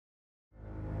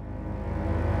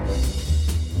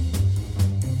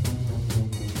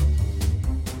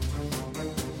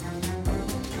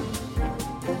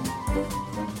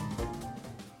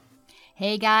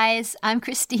Hey guys, I'm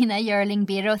Christina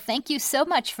Yerling-Biro. Thank you so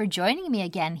much for joining me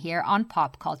again here on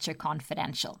Pop Culture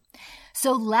Confidential.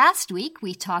 So last week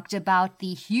we talked about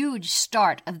the huge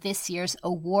start of this year's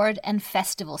award and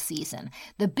festival season,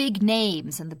 the big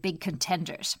names and the big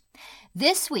contenders.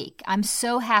 This week, I'm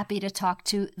so happy to talk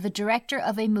to the director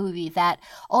of a movie that,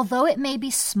 although it may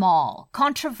be small,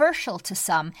 controversial to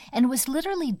some, and was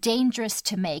literally dangerous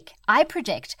to make, I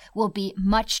predict will be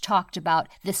much talked about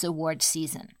this award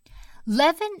season.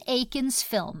 Levin Akin's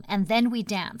film And Then We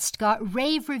Danced got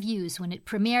rave reviews when it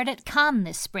premiered at Cannes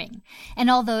this spring, and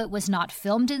although it was not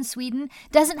filmed in Sweden,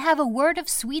 doesn't have a word of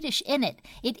Swedish in it.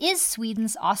 It is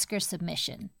Sweden's Oscar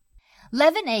submission.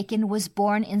 Levin Akin was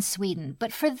born in Sweden,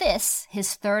 but for this,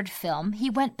 his third film, he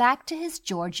went back to his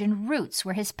Georgian roots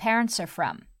where his parents are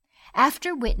from.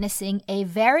 After witnessing a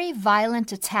very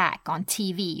violent attack on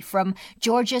TV from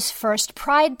Georgia's first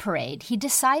Pride Parade, he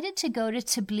decided to go to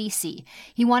Tbilisi.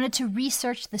 He wanted to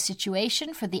research the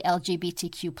situation for the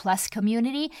LGBTQ+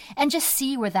 community and just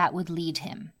see where that would lead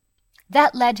him.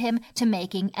 That led him to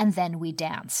making And Then We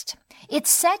Danced. It's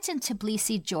set in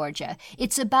Tbilisi, Georgia.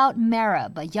 It's about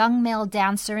Merab, a young male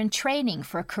dancer in training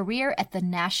for a career at the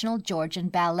National Georgian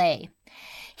Ballet.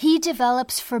 He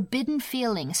develops forbidden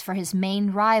feelings for his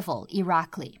main rival,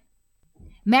 Irakli.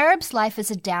 Merab's life as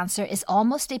a dancer is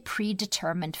almost a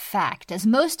predetermined fact, as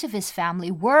most of his family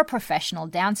were professional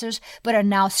dancers but are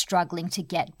now struggling to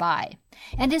get by.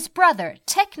 And his brother,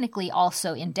 technically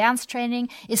also in dance training,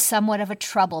 is somewhat of a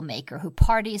troublemaker who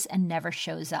parties and never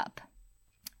shows up.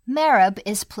 Merab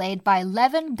is played by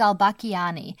Levin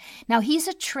Galbakiani. Now, he's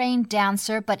a trained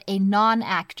dancer but a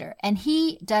non-actor, and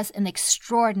he does an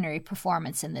extraordinary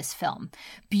performance in this film.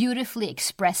 Beautifully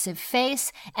expressive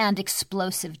face and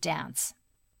explosive dance.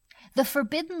 The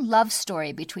forbidden love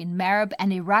story between Merab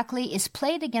and Irakli is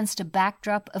played against a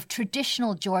backdrop of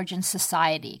traditional Georgian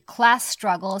society, class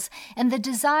struggles, and the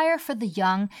desire for the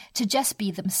young to just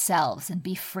be themselves and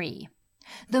be free.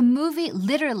 The movie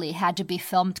literally had to be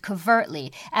filmed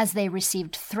covertly as they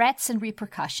received threats and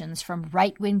repercussions from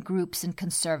right-wing groups and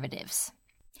conservatives.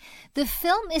 The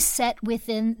film is set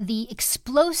within the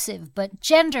explosive but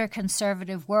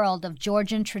gender-conservative world of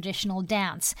Georgian traditional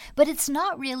dance, but it's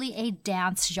not really a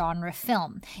dance genre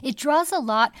film. It draws a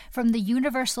lot from the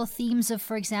universal themes of,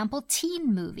 for example,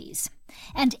 teen movies.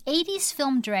 And 80s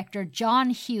film director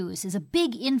John Hughes is a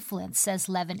big influence, says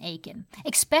Levin Akin,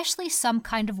 especially Some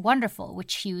Kind of Wonderful,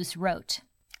 which Hughes wrote.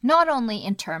 Not only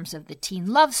in terms of the teen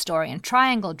love story and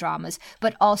triangle dramas,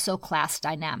 but also class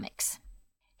dynamics.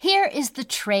 Here is the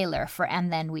trailer for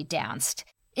And Then We Danced.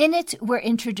 In it, we're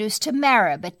introduced to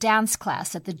Merab at dance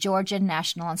class at the Georgian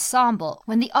National Ensemble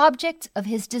when the object of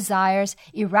his desires,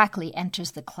 Irakli,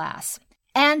 enters the class.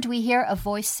 And we hear a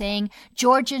voice saying,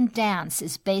 Georgian dance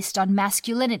is based on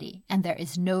masculinity and there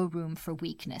is no room for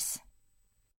weakness.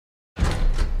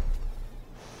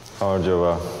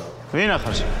 Arjava. Vina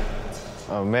khars?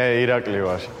 Me Irakli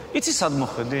var. Იცი სად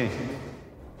მოხვედი?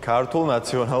 Ქართულ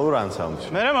ნაციონალურ ანსამბლში.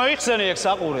 მე მოიხსენი ეგ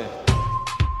საყურე.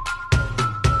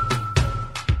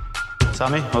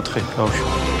 3, 4, გავშვი.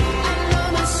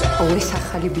 ორი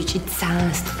სახალი ბიჭი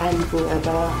ძალიან სტრანგულა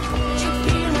და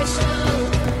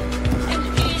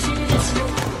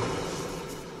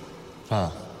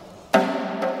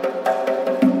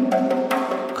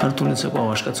ქართული ცეკვა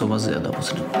ვაჟკაცობაზეა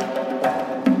დაფუძნებული.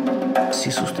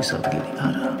 სისუსტის ადგილი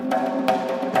არა.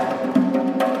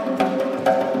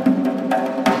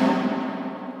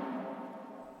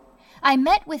 I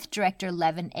met with director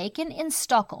Levin Akin in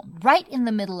Stockholm, right in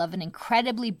the middle of an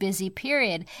incredibly busy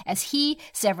period as he,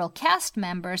 several cast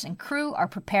members, and crew are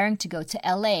preparing to go to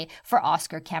LA for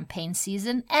Oscar campaign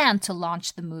season and to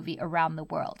launch the movie around the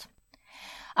world.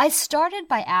 I started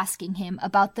by asking him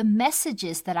about the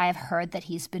messages that I have heard that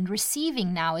he's been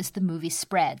receiving now as the movie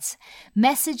spreads.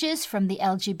 Messages from the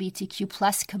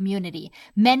LGBTQ+ community,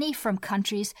 many from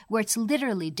countries where it's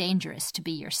literally dangerous to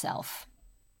be yourself.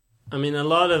 I mean, a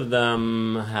lot of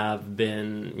them have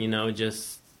been,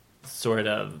 just sort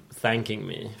of thanking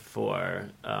me for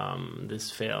this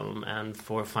film and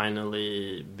for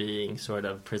finally being sort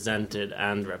of presented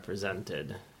and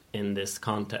represented in this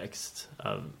context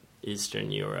of Eastern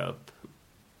Europe.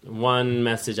 One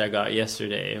message I got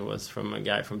yesterday was from a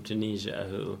guy from Tunisia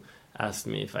who asked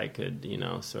me if I could,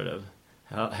 sort of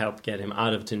help get him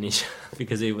out of Tunisia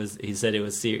because he said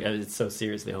it's so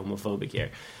seriously homophobic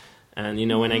here. And,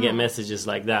 when I get messages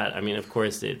like that, I mean, of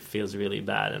course, it feels really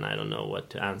bad and I don't know what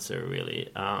to answer, really.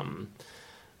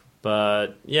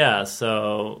 But, yeah,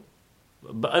 so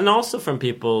but and also from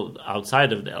people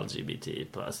outside of the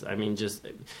LGBT plus. I mean, just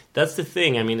that's the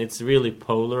thing. I mean, it's really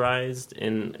polarized.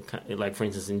 In like, for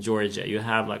instance, in Georgia, you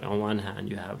have like on one hand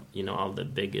you have all the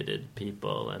bigoted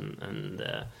people and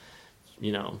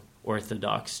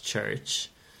Orthodox Church,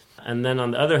 and then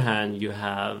on the other hand you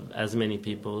have as many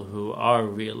people who are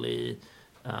really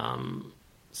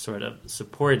sort of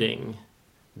supporting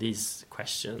these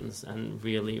questions and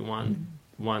really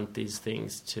want these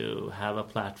things to have a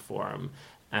platform.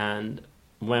 And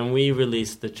when we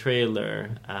released the trailer,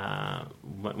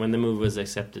 when the movie was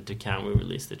accepted to Cannes, we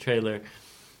released the trailer.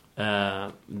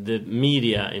 The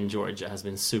media in Georgia has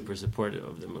been super supportive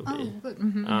of the movie. Oh, good.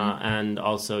 Mm-hmm. And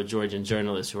also Georgian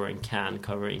journalists who are in Cannes,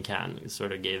 covering Cannes,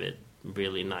 sort of gave it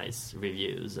really nice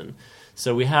reviews. And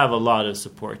so we have a lot of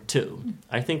support too.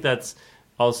 I think that's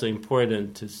also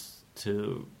important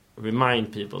to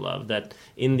remind people of, that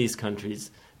in these countries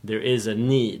there is a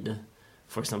need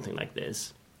for something like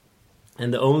this.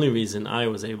 And the only reason I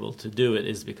was able to do it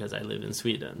is because I live in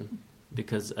Sweden.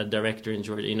 Because a director in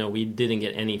Georgia, we didn't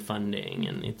get any funding,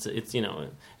 and it's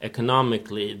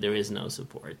economically there is no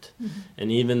support. Mm-hmm.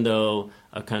 And even though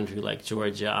a country like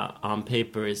Georgia on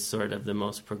paper is sort of the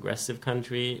most progressive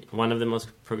country, one of the most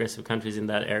progressive countries in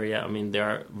that area, I mean,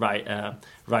 there are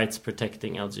rights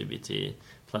protecting LGBT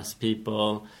plus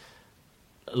people.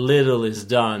 Little is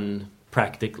done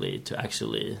practically to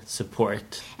actually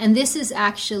support. And this is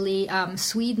actually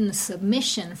Sweden's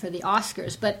submission for the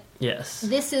Oscars, but yes,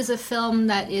 this is a film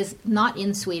that is not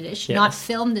in Swedish, yes, not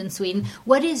filmed in Sweden.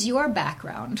 What is your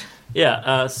background?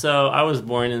 Yeah, so I was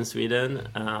born in Sweden,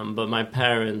 but my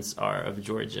parents are of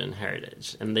Georgian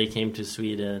heritage, and they came to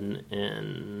Sweden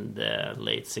in the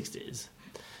late 60s.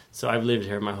 So I've lived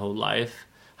here my whole life.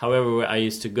 However, I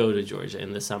used to go to Georgia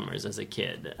in the summers as a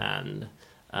kid, and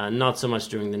not so much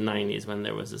during the 90s when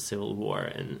there was a civil war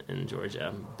in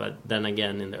Georgia, but then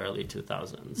again in the early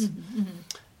 2000s.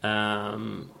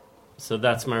 Mm-hmm. So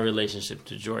that's my relationship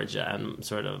to Georgia and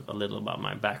sort of a little about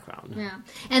my background. Yeah,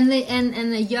 and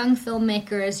the young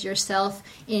filmmaker as yourself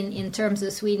in terms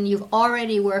of Sweden, you've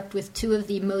already worked with two of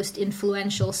the most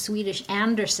influential Swedish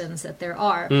Andersons that there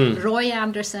are, Roy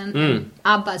Andersson and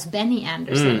ABBA's Benny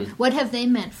Andersson. What have they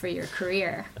meant for your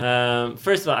career?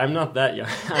 First of all, I'm not that young.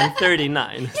 I'm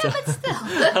 39. Yeah, but still.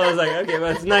 I was like, okay,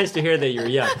 well, it's nice to hear that you're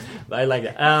young. But I like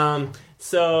that.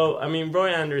 So, I mean, Roy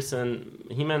Andersson,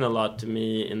 he meant a lot to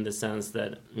me in the sense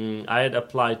that I had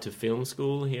applied to film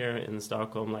school here in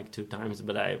Stockholm like 2 times,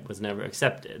 but I was never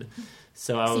accepted.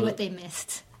 So I See what they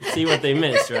missed. See what they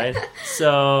missed, right?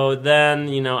 So then,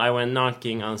 I went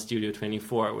knocking on Studio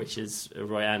 24, which is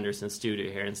Roy Andersson's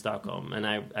studio here in Stockholm. And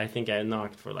I think I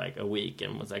knocked for like a week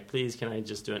and was like, please, can I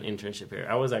just do an internship here?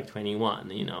 I was like 21,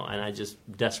 and I just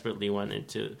desperately wanted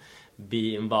to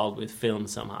be involved with film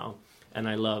somehow. And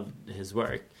I loved his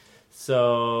work.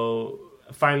 So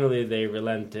finally they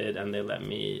relented and they let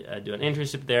me do an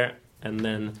internship there. And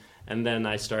then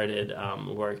I started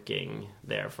working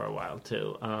there for a while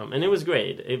too. And it was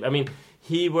great.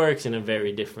 He works in a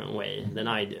very different way than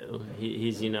I do.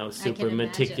 He's super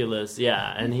meticulous.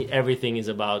 Yeah, and everything is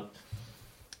about,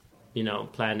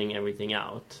 planning everything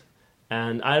out.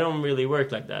 And I don't really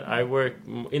work like that. I work,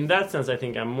 in that sense, I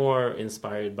think I'm more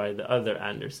inspired by the other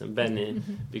Andersson, Benny,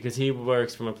 because he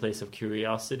works from a place of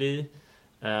curiosity.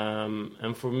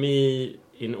 And for me,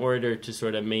 in order to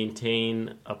sort of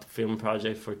maintain a film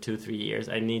project for 2-3 years,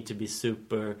 I need to be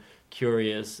super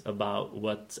curious about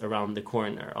what's around the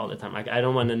corner all the time. Like, I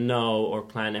don't want to know or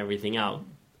plan everything out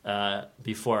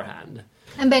beforehand.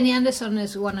 And Benny Andersson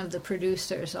is one of the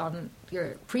producers on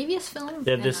your previous film?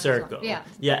 The Circle. Yeah.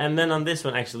 Yeah, and then on this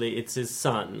one, actually, it's his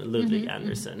son, Ludwig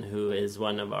Andersson, who is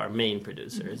one of our main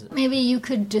producers. Maybe you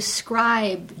could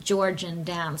describe Georgian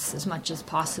dance as much as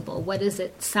possible. What does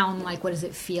it sound like? What does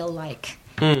it feel like?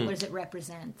 What does it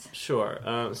represent? Sure.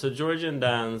 So Georgian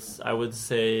dance, I would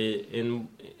say,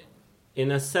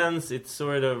 in a sense, it's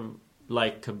sort of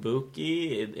like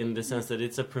kabuki, in the sense that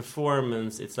it's a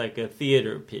performance, it's like a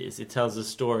theater piece. It tells a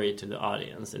story to the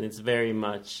audience, and it's very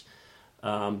much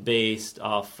based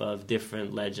off of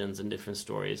different legends and different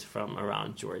stories from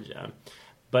around Georgia.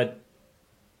 But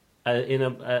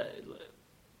in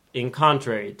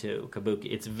contrary to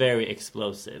kabuki, it's very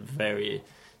explosive, very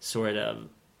sort of,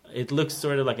 it looks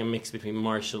sort of like a mix between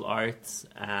martial arts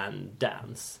and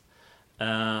dance.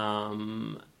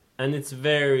 And it's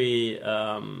very,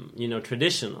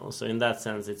 traditional. So in that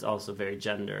sense, it's also very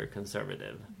gender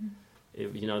conservative.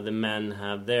 If, the men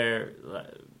have their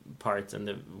parts and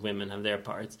the women have their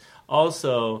parts.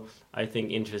 Also, I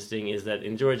think interesting is that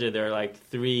in Georgia there are like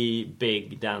 3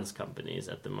 big dance companies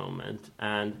at the moment,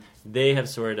 and they have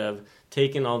sort of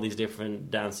taken all these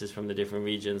different dances from the different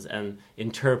regions and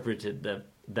interpreted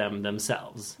them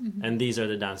themselves. And these are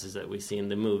the dances that we see in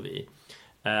the movie.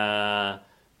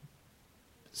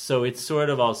 So it's sort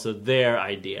of also their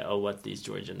idea of what these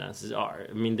Georgian dances are.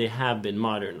 I mean, they have been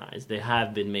modernized. They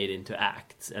have been made into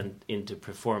acts and into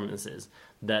performances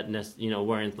that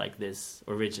weren't like this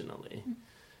originally,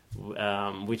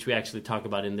 which we actually talk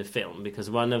about in the film, because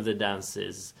one of the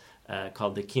dances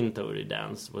called the Kintauri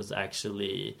dance was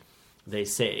actually, they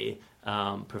say,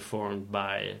 performed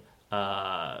by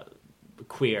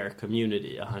queer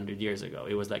community 100 years ago.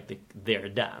 It was like their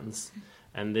dance.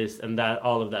 And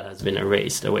all of that has been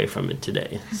erased away from it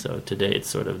today. So today it's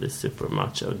sort of this super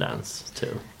macho dance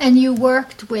too. And you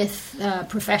worked with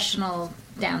professional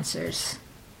dancers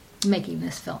making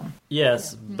this film.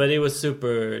 Yes, but it was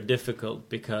super difficult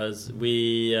because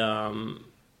we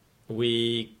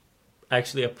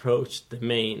actually approached the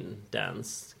main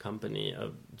dance company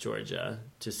of Georgia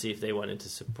to see if they wanted to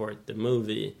support the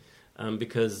movie.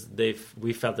 Because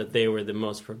we felt that they were the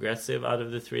most progressive out of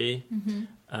the 3.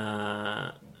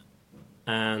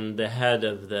 And the head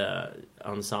of the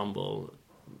ensemble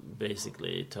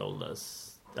basically told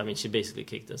us, I mean, she basically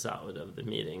kicked us out of the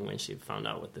meeting when she found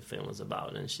out what the film was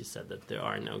about, and she said that there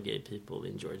are no gay people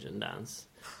in Georgian dance.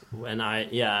 And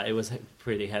it was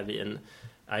pretty heavy, and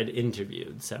I'd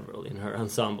interviewed several in her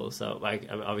ensemble, so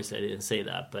obviously I didn't say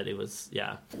that, but it was,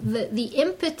 yeah. The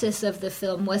impetus of the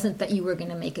film wasn't that you were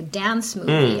going to make a dance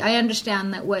movie. I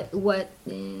understand that what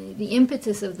the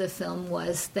impetus of the film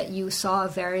was that you saw a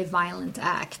very violent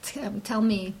act. Tell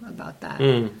me about that.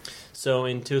 So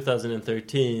in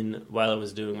 2013, while I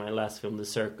was doing my last film, The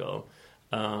Circle,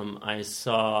 I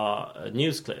saw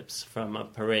news clips from a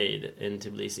parade in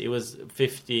Tbilisi. It was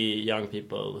 50 young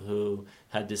people who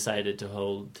had decided to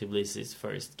hold Tbilisi's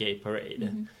first gay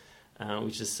parade,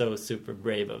 which is so super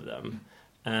brave of them.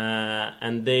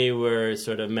 And they were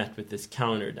sort of met with this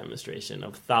counter demonstration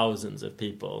of thousands of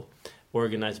people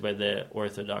organized by the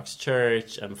Orthodox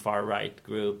Church and far-right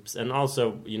groups, and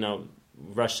also,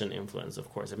 Russian influence, of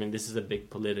course. I mean, this is a big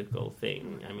political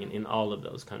thing, in all of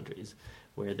those countries,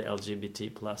 where the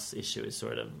LGBT plus issue is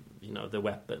sort of, the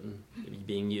weapon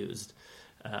being used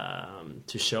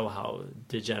to show how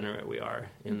degenerate we are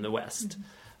in the West.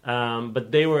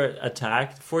 But they were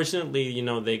attacked. Fortunately,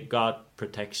 they got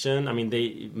protection. I mean,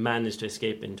 they managed to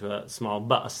escape into a small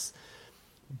bus.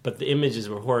 But the images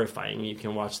were horrifying. You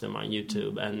can watch them on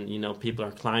YouTube. And, people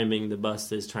are climbing the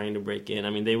buses, trying to break in. I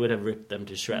mean, they would have ripped them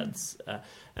to shreds.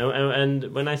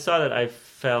 And when I saw that, I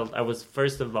was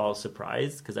first of all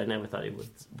surprised, because I never thought it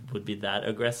would be that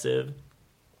aggressive.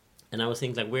 And I was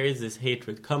thinking, where does this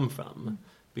hatred come from?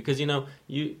 Because,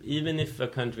 even if a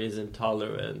country is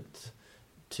intolerant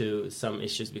to some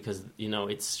issues because,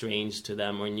 it's strange to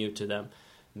them or new to them,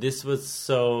 this was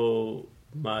so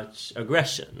much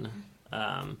aggression.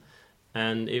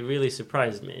 And it really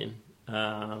surprised me.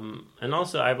 And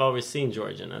also, I've always seen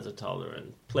Georgia as a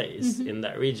tolerant place in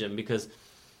that region because,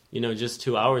 just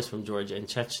 2 hours from Georgia in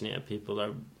Chechnya, people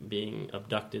are being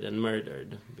abducted and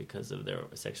murdered because of their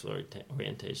sexual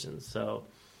orientation. So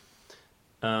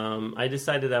I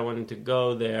decided I wanted to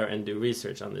go there and do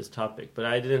research on this topic, but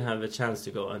I didn't have a chance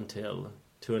to go until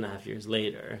 2.5 years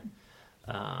later.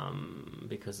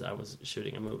 Because I was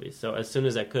shooting a movie. So as soon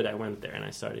as I could, I went there and I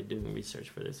started doing research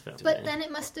for this film. But then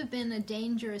it must have been a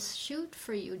dangerous shoot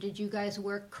for you. Did you guys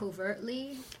work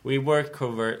covertly? We worked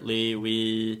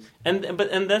covertly. And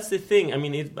that's the thing. I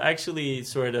mean, it actually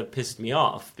sort of pissed me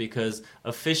off because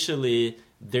officially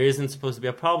there isn't supposed to be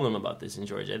a problem about this in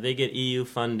Georgia. They get EU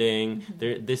funding.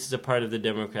 This is a part of the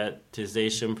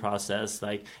democratization process.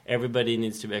 Like, everybody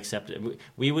needs to be accepted.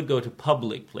 We would go to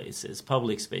public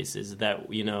spaces that,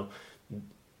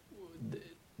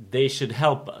 they should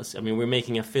help us. I mean, we're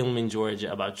making a film in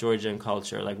Georgia about Georgian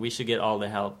culture. Like, we should get all the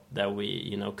help that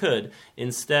we, could.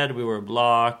 Instead, we were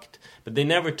blocked. But they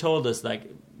never told us,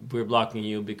 we're blocking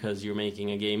you because you're making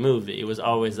a gay movie. It was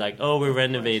always we're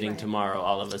renovating tomorrow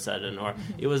all of a sudden. Or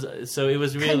it was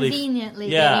really... Conveniently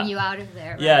getting you out of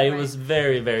there. Right, it was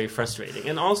very, very frustrating.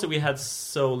 And also, we had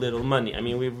so little money. I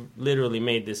mean, we literally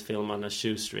made this film on a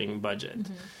shoestring budget.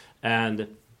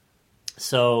 And...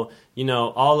 So,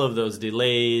 all of those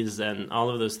delays and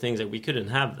all of those things, we couldn't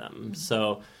have them.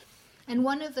 So, and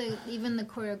one of the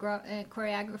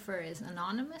choreographer is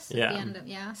anonymous at the end of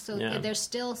So there's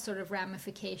still sort of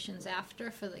ramifications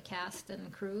after for the cast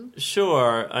and crew.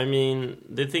 Sure. I mean,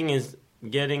 the thing is,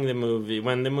 getting the movie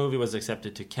when the movie was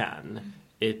accepted to Cannes,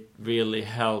 it really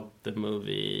helped the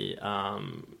movie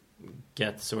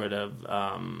get sort of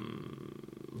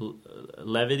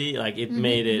levity. Like it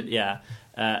made it,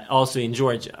 also in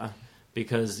Georgia,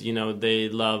 because they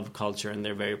love culture and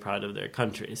they're very proud of their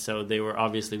country. So they were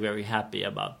obviously very happy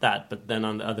about that. But then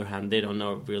on the other hand, they don't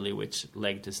know really which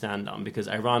leg to stand on, because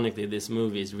ironically, this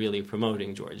movie is really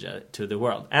promoting Georgia to the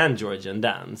world and Georgian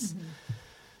dance.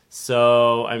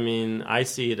 So, I mean, I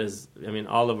see it as,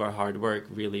 all of our hard work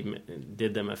really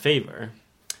did them a favor.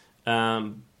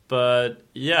 But,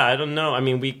 yeah, I don't know. I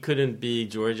mean, we couldn't be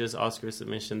Georgia's Oscar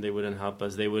submission. They wouldn't help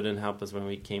us. They wouldn't help us when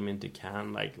we came into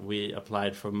Cannes. Like, we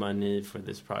applied for money for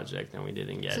this project, and we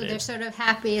didn't get it. So they're sort of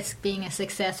happy it's being a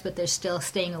success, but they're still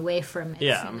staying away from it.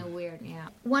 Yeah. In a weird,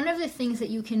 One of the things that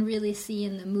you can really see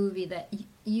in the movie that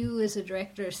you as a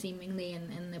director, seemingly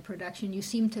in the production, you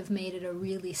seem to have made it a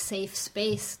really safe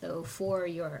space, though, for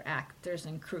your actors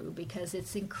and crew, because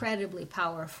it's incredibly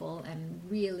powerful and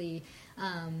really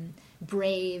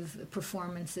brave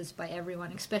performances by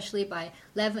everyone, especially by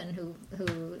Levin,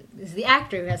 who is the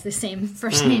actor who has the same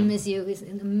first name as you. He's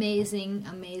an amazing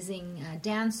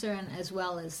dancer, and as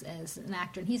well as an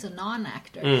actor, and he's a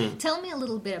non-actor. Tell me a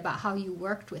little bit about how you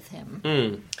worked with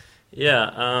him.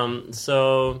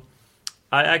 So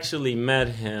I actually met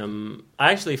him.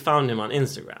 I actually found him on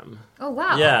Instagram. Oh,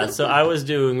 wow. Yeah, so I was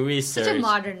doing research. Such a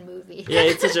modern movie. Yeah,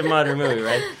 it's such a modern movie,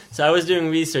 right? So I was doing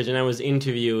research and I was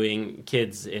interviewing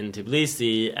kids in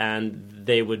Tbilisi, and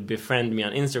they would befriend me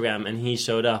on Instagram, and he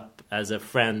showed up as a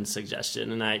friend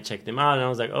suggestion, and I checked him out, and I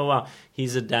was like, oh wow,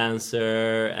 he's a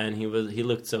dancer, and he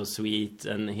looked so sweet,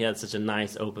 and he had such a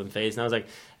nice open face, and I was like,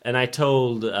 and I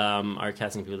told our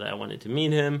casting people that I wanted to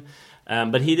meet him.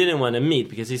 But he didn't want to meet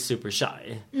because he's super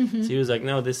shy. So he was like,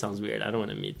 no, this sounds weird. I don't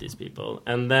want to meet these people.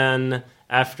 And then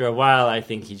after a while, I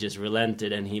think he just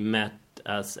relented and he met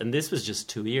us. And this was just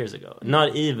 2 years ago.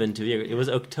 Not even 2 years. It was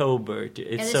October.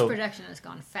 This production has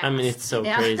gone fast. I mean, it's so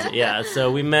crazy. Yeah. So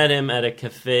we met him at a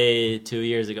cafe 2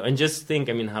 years ago. And just think,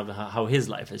 how his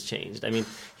life has changed. I mean,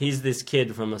 he's this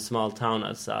kid from a small town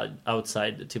outside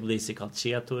Tbilisi called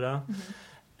Chiatura.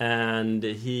 And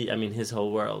his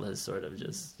whole world has sort of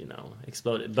just,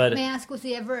 exploded. But may I ask, was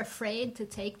he ever afraid to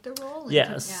take the role?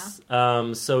 Yes.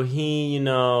 So he,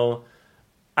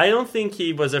 I don't think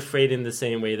he was afraid in the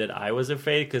same way that I was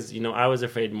afraid, because, I was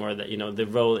afraid more that, the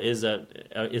role is a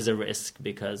risk,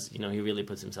 because, he really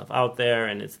puts himself out there,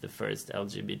 and it's the first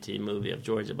LGBT movie of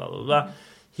Georgia, blah, blah, blah.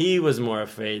 He was more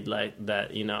afraid, like,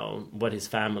 that, what his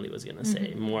family was going to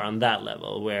say, more on that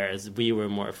level, whereas we were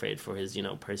more afraid for his,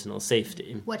 personal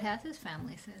safety. What has his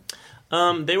family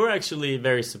said? They were actually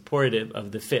very supportive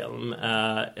of the film,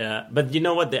 but you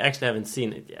know what? They actually haven't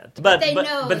seen it yet. But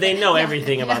they know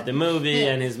everything about the movie,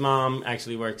 and his mom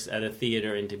actually works at a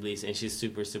theater in Tbilisi, and she's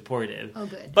super supportive. Oh,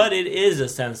 good. But it is a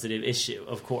sensitive issue,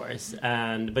 of course,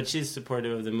 but she's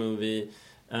supportive of the movie,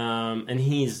 and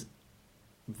he's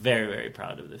very, very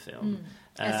proud of the film.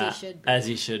 As he should be. As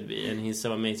he should be, and he's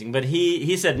so amazing. But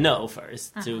he said no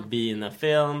first to be in the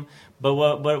film. But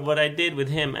what I did with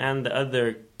him and the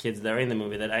other kids that are in the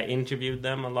movie, that I interviewed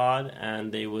them a lot,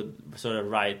 and they would sort of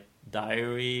write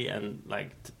diary and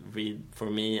read for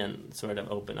me and sort of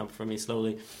open up for me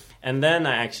slowly. And then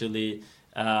I actually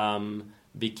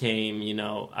became,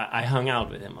 I hung out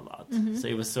with him a lot. So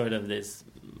it was sort of this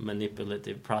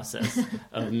manipulative process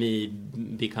of me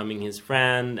becoming his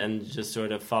friend, and just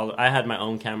sort of follow. I had my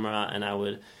own camera, and I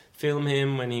would film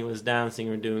him when he was dancing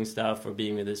or doing stuff or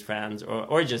being with his friends,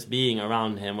 or just being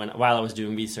around him while I was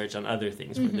doing research on other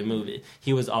things for the movie.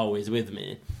 He was always with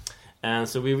me, and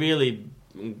so we really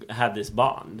had this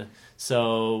bond.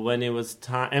 So when it was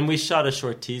time, and we shot a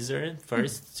short teaser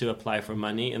first to apply for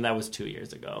money, and that was 2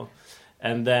 years ago.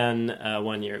 And then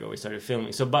 1 year ago we started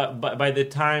filming. So by the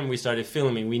time we started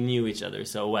filming, we knew each other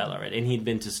so well already. And he'd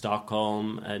been to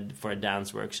Stockholm for a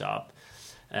dance workshop,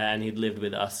 and he'd lived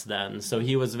with us then. So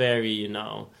he was very,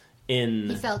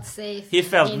 He felt safe. He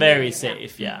felt very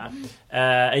safe, yeah.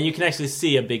 And you can actually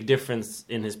see a big difference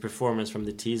in his performance from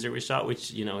the teaser we shot, which,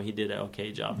 he did an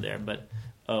okay job there. But,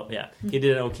 he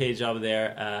did an okay job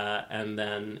there. And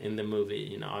then in the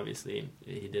movie, obviously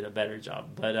he did a better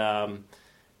job. But...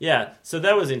 so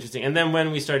that was interesting. And then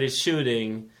when we started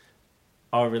shooting,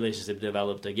 our relationship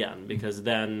developed again, because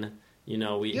then,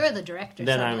 You're the director.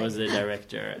 Then suddenly. I was the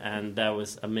director, and that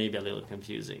was maybe a little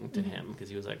confusing to him, because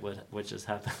he was like, what just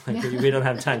happened? We don't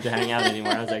have time to hang out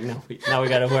anymore. I was like, no, now we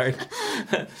got to work.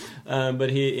 But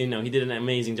he did an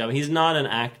amazing job. He's not an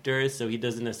actor, so he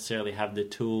doesn't necessarily have the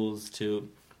tools to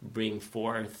bring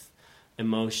forth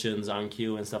emotions on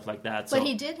cue and stuff like that. But So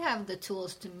he did have the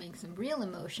tools to make some real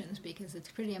emotions, because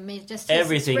it's pretty amazing. Just his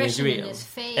everything is expression in real. his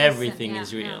face Everything and-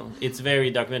 is real. It's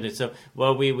very documented. So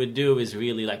what we would do is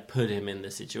really like put him in the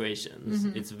situations.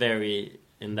 Mm-hmm. It's very,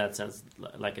 in that sense,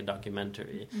 like a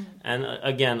documentary. Mm. And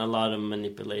again, a lot of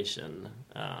manipulation.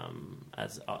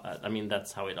 I mean,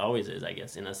 that's how it always is, I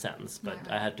guess, in a sense. But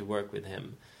Right. I had to work with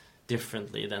him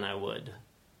differently than I would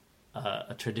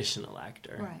a traditional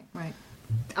actor. Right.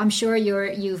 I'm sure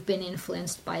you've been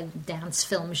influenced by the dance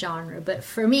film genre, but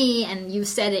for me, and you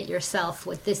said it yourself,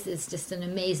 this is just an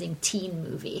amazing teen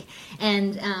movie.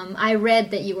 And I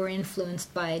read that you were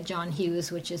influenced by John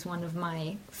Hughes, which is one of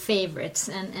my favorites,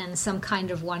 and Some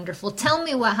Kind of Wonderful. Tell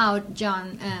me how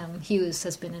John Hughes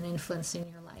has been an influence in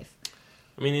your life.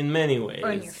 I mean, in many ways.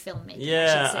 Or in your filmmaking, Yeah,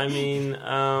 I should say. I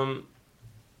mean,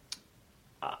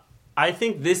 I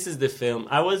think this is the film.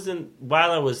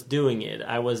 While I was doing it,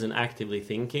 I wasn't actively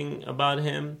thinking about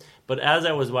him. But as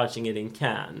I was watching it in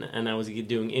Cannes, and I was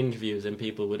doing interviews, and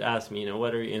people would ask me,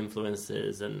 what are your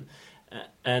influences? And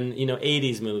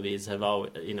 80s movies have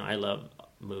always, I love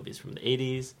movies from the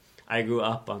 80s. I grew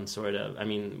up on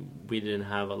we didn't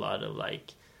have a lot of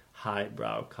like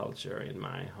highbrow culture in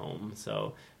my home.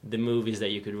 So the movies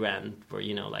that you could rent were,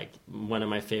 like one of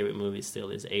my favorite movies still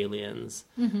is Aliens,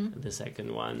 the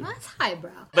second one. That's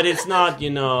highbrow. But it's not,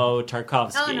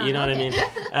 Tarkovsky, Oh, no, you know okay.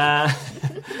 what I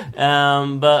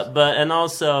mean? But and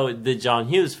also the John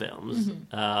Hughes films,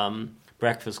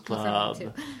 Breakfast Club.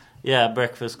 Too. Yeah,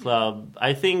 Breakfast Club.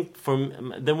 I think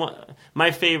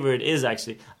my favorite is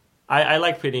actually, I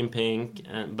like Pretty in Pink,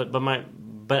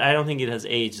 but I don't think it has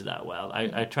aged that well.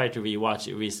 I tried to rewatch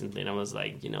it recently, and I was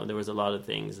like, there was a lot of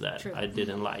things that True. I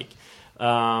didn't like.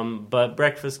 But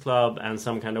Breakfast Club and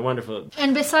Some Kind of Wonderful.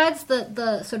 And besides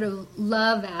the sort of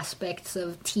love aspects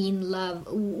of teen love,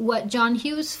 what John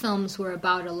Hughes films were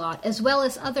about a lot, as well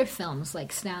as other films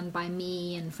like Stand By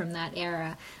Me and from that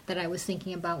era that I was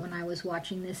thinking about when I was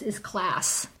watching this, is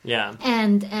class. Yeah.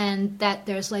 And that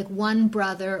there's like one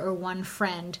brother or one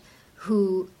friend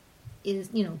who is,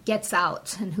 gets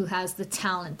out and who has the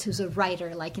talent, who's a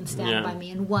writer like in Stand Yeah. By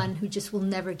Me, and one who just will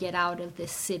never get out of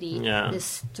this city, Yeah.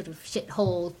 this sort of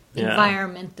shithole Yeah.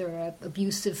 environment or a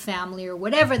abusive family or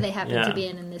whatever they happen Yeah. to be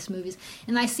in these movies.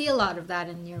 And I see a lot of that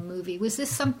in your movie. Was this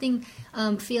something,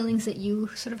 feelings that you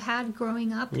sort of had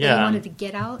growing up, that you Yeah. wanted to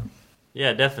get out?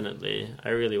 Yeah, definitely. I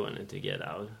really wanted to get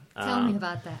out. Tell me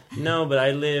about that. No, but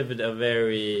I lived a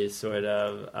very sort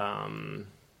of,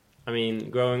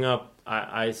 growing up,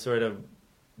 I sort of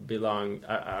belonged,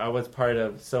 I was part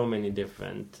of so many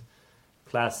different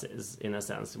classes, in a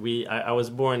sense. I was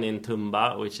born in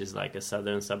Tumba, which is like a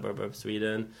southern suburb of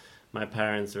Sweden. My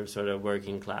parents were sort of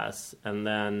working class, and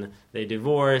then they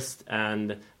divorced,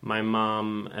 and my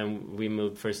mom, and we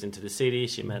moved first into the city.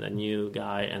 She met a new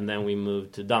guy, and then we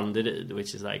moved to Danderyd,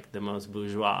 which is like the most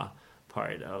bourgeois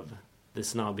part of the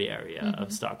snobby area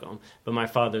of Stockholm. But my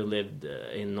father lived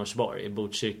in Norsborg, in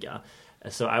Botkyrka.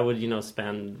 So I would,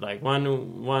 spend like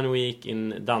one week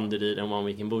in Danderyd and 1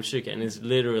 week in Botkyrka, and it's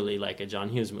literally like a John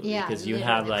Hughes movie, Yeah, because you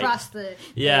literally, have like across the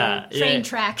train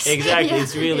tracks. Exactly, Yeah,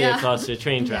 it's really yeah. across the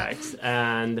train tracks,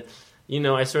 and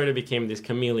I sort of became this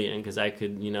chameleon because I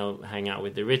could hang out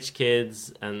with the rich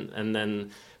kids, and then.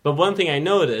 But one thing I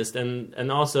noticed,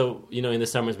 and also in the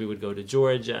summers we would go to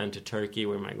Georgia and to Turkey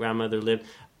where my grandmother lived.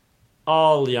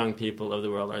 All young people of the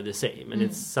world are the same, and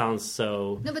it sounds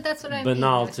so No, but that's what I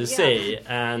banal mean. to Yeah. say,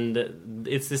 and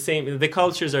it's the same. The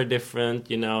cultures are different,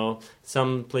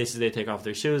 some places they take off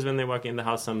their shoes when they walk in the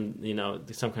house, some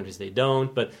countries they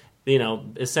don't, but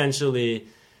essentially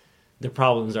the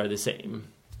problems are the same.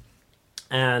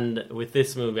 And with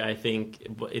this movie, I think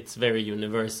it's very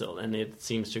universal, and it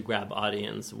seems to grab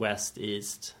audience, West,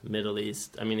 East, Middle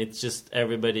East. It's just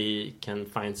everybody can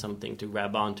find something to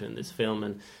grab onto in this film,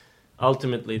 and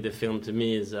ultimately, the film to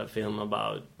me is a film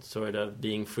about sort of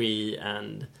being free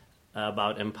and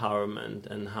about empowerment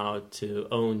and how to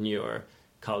own your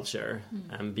culture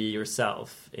and be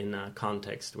yourself in a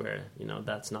context where,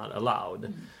 that's not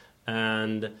allowed.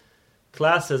 And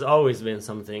class has always been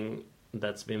something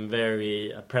that's been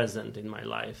very present in my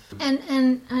life.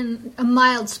 And a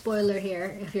mild spoiler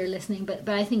here, if you're listening, but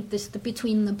I think this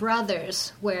between the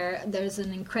brothers, where there's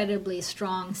an incredibly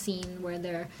strong scene where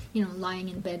they're lying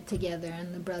in bed together,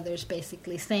 and the brothers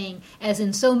basically saying, as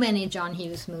in so many John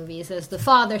Hughes movies, as the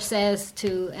father says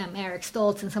to Eric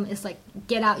Stoltz, and it's like,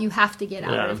 get out, you have to get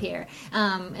out of here.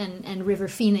 And River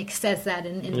Phoenix says that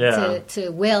to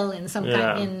Will in some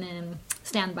kind in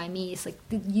Stand By Me. It's like,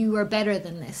 you are better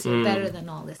than this. You're better than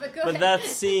all this. But that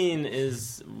scene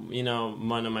is,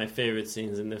 one of my favorite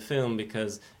scenes in the film,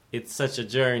 because it's such a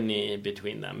journey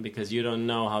between them because you don't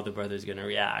know how the brother's going to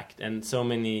react, and so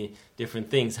many different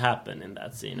things happen in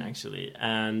that scene actually,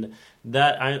 and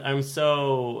that I'm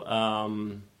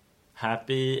so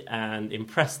happy and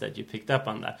impressed that you picked up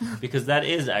on that because that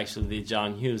is actually the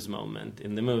John Hughes moment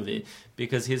in the movie,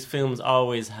 because his films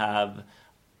always have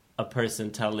a person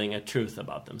telling a truth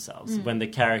about themselves when the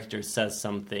character says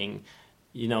something,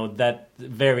 you know, that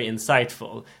very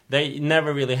insightful. That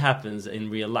never really happens in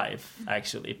real life,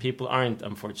 actually. People aren't,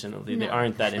 unfortunately, they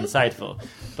aren't that insightful.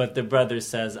 But the brother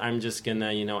says, I'm just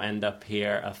gonna, you know, end up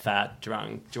here, a fat,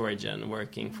 drunk Georgian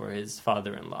working for his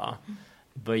father-in-law.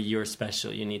 But you're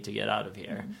special, you need to get out of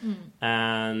here.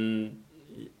 And,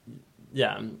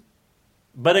 yeah.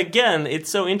 But again, it's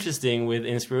so interesting with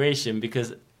inspiration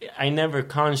because I never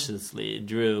consciously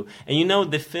drew. And you know,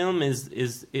 the film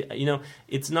is you know,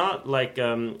 it's not like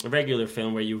a regular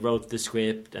film where you wrote the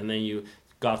script and then you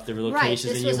got the locations. Right,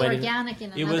 this and you was went organic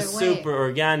in another way. It was super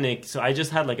organic. So I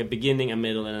just had like a beginning, a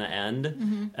middle, and an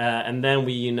end. And then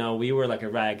we were like a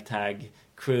ragtag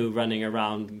crew running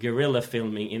around guerrilla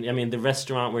filming. I mean, the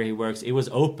restaurant where he works, it was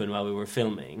open while we were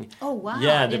filming. Oh, wow.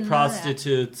 Yeah, I the didn't know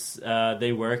prostitutes,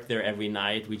 they worked there every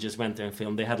night. We just went there and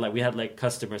filmed. We had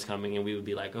customers coming and we would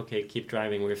be like, okay, keep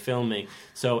driving, we're filming.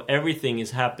 So everything is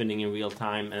happening in real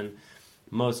time and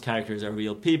most characters are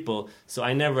real people. So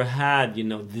I never had,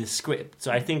 this script.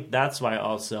 So I think that's why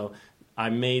also I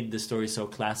made the story so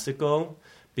classical,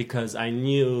 because I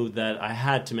knew that I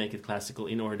had to make it classical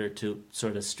in order to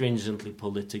sort of stringently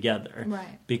pull it together.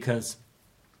 Right. Because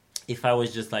if I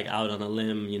was just like out on a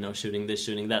limb, shooting this,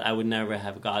 shooting that, I would never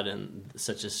have gotten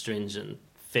such a stringent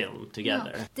film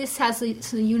together. No. This has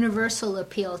a universal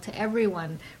appeal to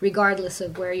everyone, regardless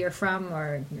of where you're from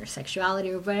or your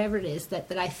sexuality or whatever it is,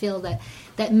 that I feel that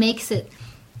makes it.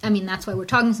 I mean, that's why we're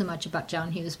talking so much about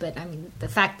John Hughes, but I mean, the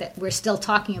fact that we're still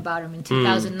talking about him in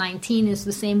 2019 is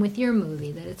the same with your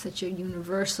movie, that it's such a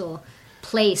universal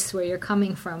place where you're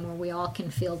coming from, where we all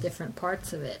can feel different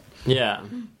parts of it. Yeah,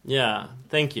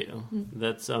 thank you.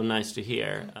 That's so nice to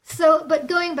hear. So, but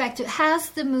going back to, has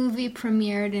the movie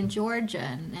premiered in Georgia?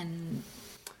 And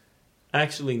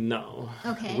Actually, no.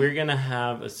 Okay. We're going to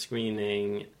have a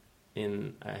screening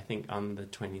I think on the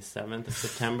 27th of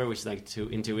September, which is like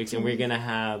in 2 weeks, and we're gonna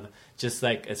have just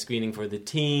like a screening for the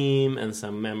team and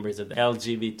some members of the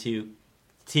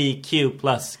LGBTQ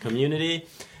plus community.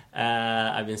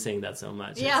 I've been saying that so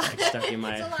much. Yeah. It's like stuck in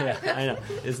my It's a lot. I know,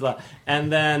 it's a lot.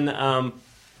 And then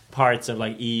parts of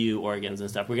like EU organs and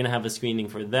stuff. We're gonna have a screening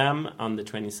for them on the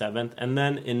 27th, and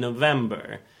then in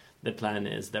November the plan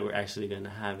is that we're actually going to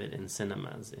have it in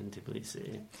cinemas in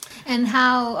Tbilisi. And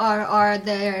how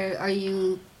are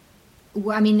you?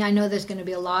 I mean, I know there's going to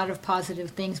be a lot of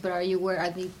positive things, but are you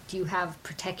worried? Do you have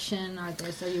protection? Are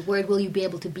you worried? Will you be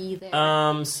able to be there?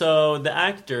 So the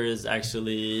actors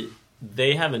actually,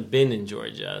 they haven't been in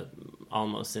Georgia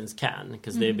almost since Cannes,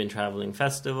 because they've been traveling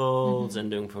festivals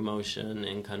and doing promotion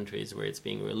in countries where it's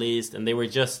being released, and they were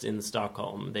just in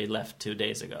Stockholm. They left 2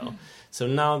 days ago. So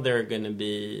now they're going to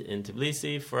be in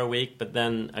Tbilisi for a week, but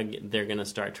then they're going to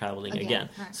start traveling again.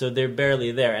 Right. So they're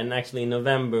barely there, and actually in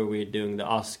November we're doing the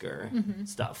Oscar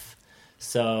stuff.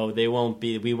 So we won't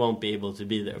be able to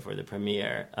be there for the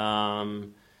premiere.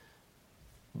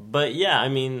 But yeah, I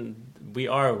mean, we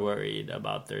are worried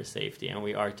about their safety, and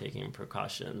we are taking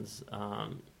precautions.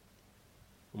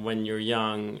 When you're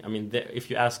young, I mean, if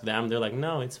you ask them, they're like,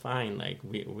 no, it's fine. Like,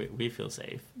 we feel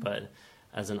safe. But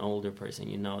as an older person,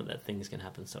 you know that things can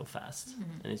happen so fast.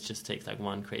 And it just takes like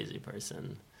one crazy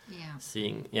person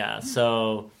seeing. Yeah,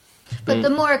 so... But the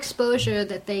more exposure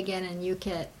that they get and you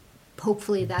get,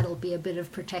 hopefully that'll be a bit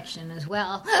of protection as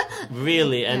well.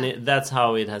 Really, and that's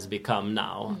how it has become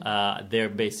now. They're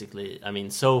basically, I mean,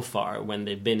 so far, when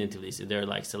they've been in Tbilisi, they're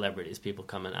like celebrities. People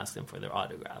come and ask them for their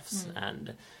autographs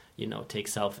and, take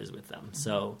selfies with them.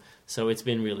 So it's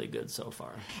been really good so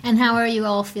far. And how are you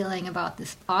all feeling about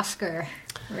this Oscar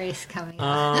race coming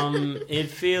up? It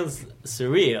feels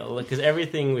surreal, because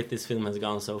everything with this film has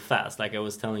gone so fast. Like I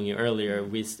was telling you earlier,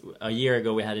 a year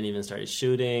ago we hadn't even started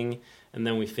shooting. And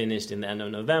then we finished in the end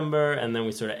of November, and then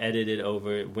we sort of edited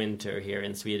over winter here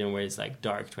in Sweden, where it's like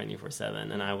dark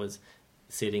 24/7. And I was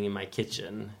sitting in my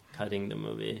kitchen cutting the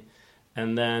movie.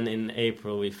 And then in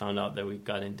April we found out that we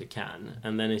got into Cannes,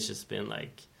 and then it's just been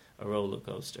like a roller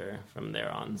coaster from there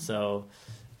on. So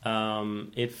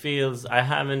it feels, I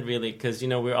haven't really, because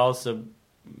we're also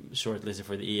shortlisted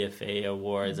for the EFA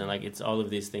awards, and like it's all of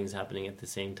these things happening at the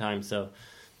same time. So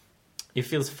it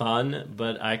feels fun,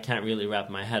 but I can't really wrap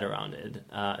my head around it,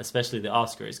 especially the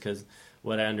Oscars, because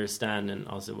what I understand, and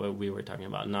also what we were talking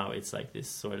about now, it's like this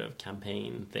sort of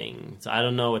campaign thing. So I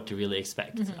don't know what to really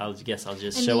expect. I'll just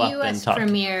show up and talk. And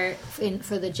the US premiere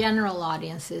for the general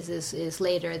audiences is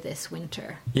later this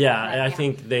winter. Yeah, right? I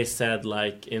think they said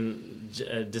like in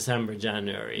December,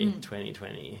 January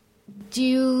 2020. Do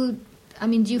you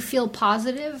feel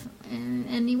positive in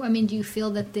any way? I mean, do you feel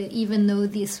that even though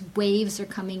these waves are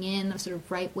coming in of sort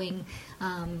of right-wing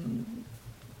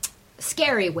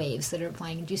scary waves that are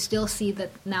playing, do you still see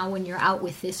that now when you're out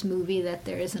with this movie that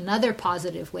there is another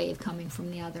positive wave coming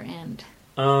from the other end?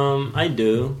 I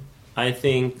do. I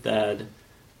think that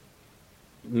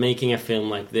making a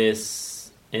film like this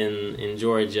in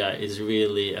Georgia is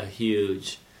really a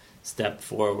huge step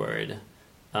forward.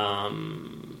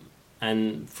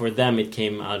 And for them it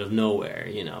came out of nowhere,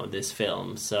 this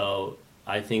film. So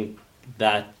I think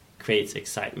that creates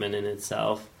excitement in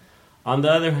itself. On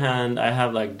the other hand, I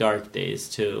have like dark days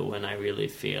too, when I really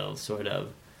feel sort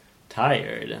of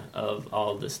tired of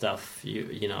all the stuff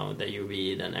that you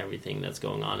read and everything that's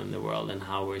going on in the world, and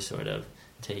how we're sort of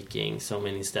taking so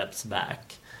many steps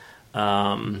back.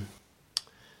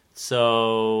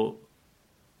 So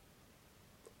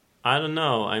I don't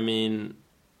know. I mean,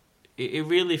 it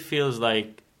really feels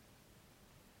like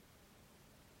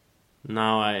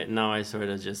now I sort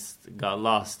of just got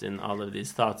lost in all of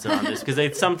these thoughts around this, because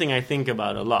it's something I think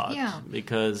about a lot. Yeah.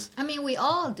 Because I mean, we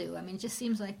all do. I mean, it just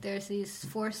seems like there's these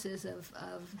forces of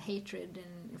hatred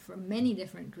and from many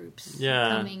different groups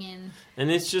coming in.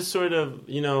 And it's just sort of,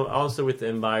 also with the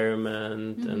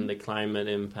environment and the climate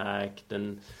impact,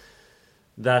 and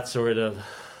that sort of,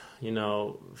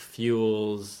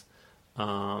 fuels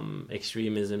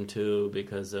extremism too,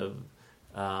 because of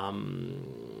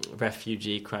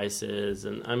refugee crisis.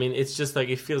 And I mean, it's just like,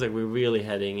 it feels like we're really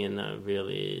heading in a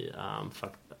really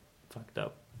fucked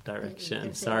up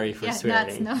direction. Sorry for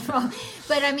swearing. That's no problem.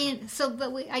 But I mean,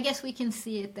 I guess we can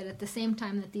see it that at the same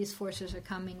time that these forces are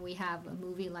coming, we have a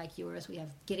movie like yours, we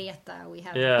have Greta, we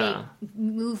have big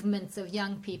movements of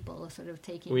young people sort of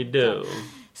taking. We do.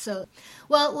 So,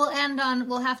 well,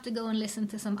 we'll have to go and listen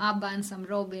to some ABBA and some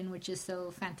Robin, which is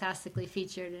so fantastically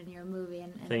featured in your movie,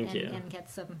 and get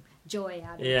some joy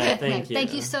out of it. Yeah, thank you.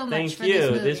 Thank you so much for this movie.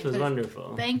 Thank you. This was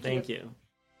wonderful. Thank you.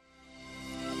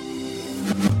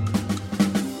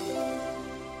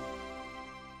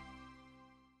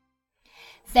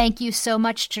 Thank you so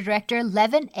much to director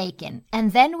Levin Aiken.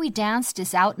 And Then We Danced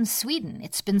is out in Sweden.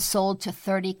 It's been sold to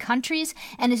 30 countries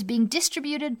and is being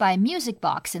distributed by Music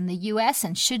Box in the US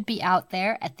and should be out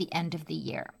there at the end of the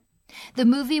year. The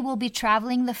movie will be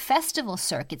traveling the festival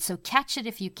circuit, so catch it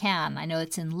if you can. I know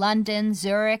it's in London,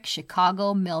 Zurich,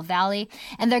 Chicago, Mill Valley,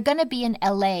 and they're going to be in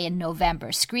LA in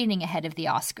November, screening ahead of the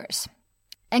Oscars.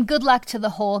 And good luck to the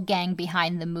whole gang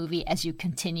behind the movie as you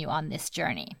continue on this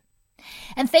journey.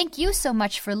 And thank you so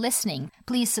much for listening.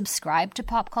 Please subscribe to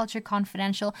Pop Culture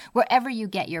Confidential wherever you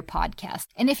get your podcast.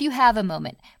 And if you have a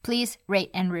moment, please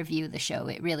rate and review the show.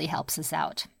 It really helps us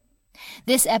out.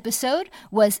 This episode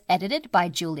was edited by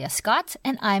Julia Scott,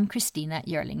 and I'm Christina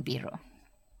Jörling-Biro.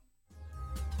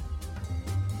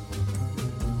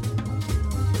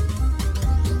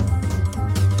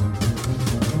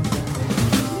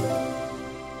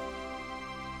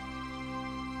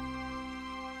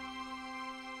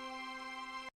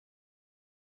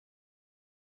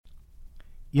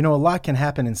 A lot can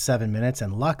happen in 7 minutes,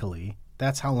 and luckily,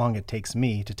 that's how long it takes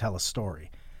me to tell a story.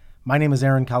 My name is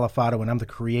Aaron Califato, and I'm the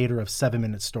creator of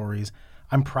 7-Minute Stories.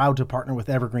 I'm proud to partner with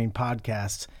Evergreen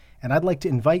Podcasts, and I'd like to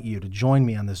invite you to join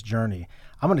me on this journey.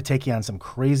 I'm going to take you on some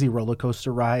crazy roller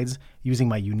coaster rides using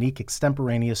my unique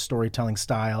extemporaneous storytelling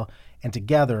style, and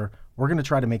together, we're going to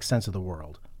try to make sense of the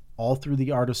world, all through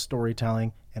the art of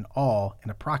storytelling, and all in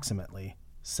approximately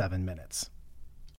 7 minutes.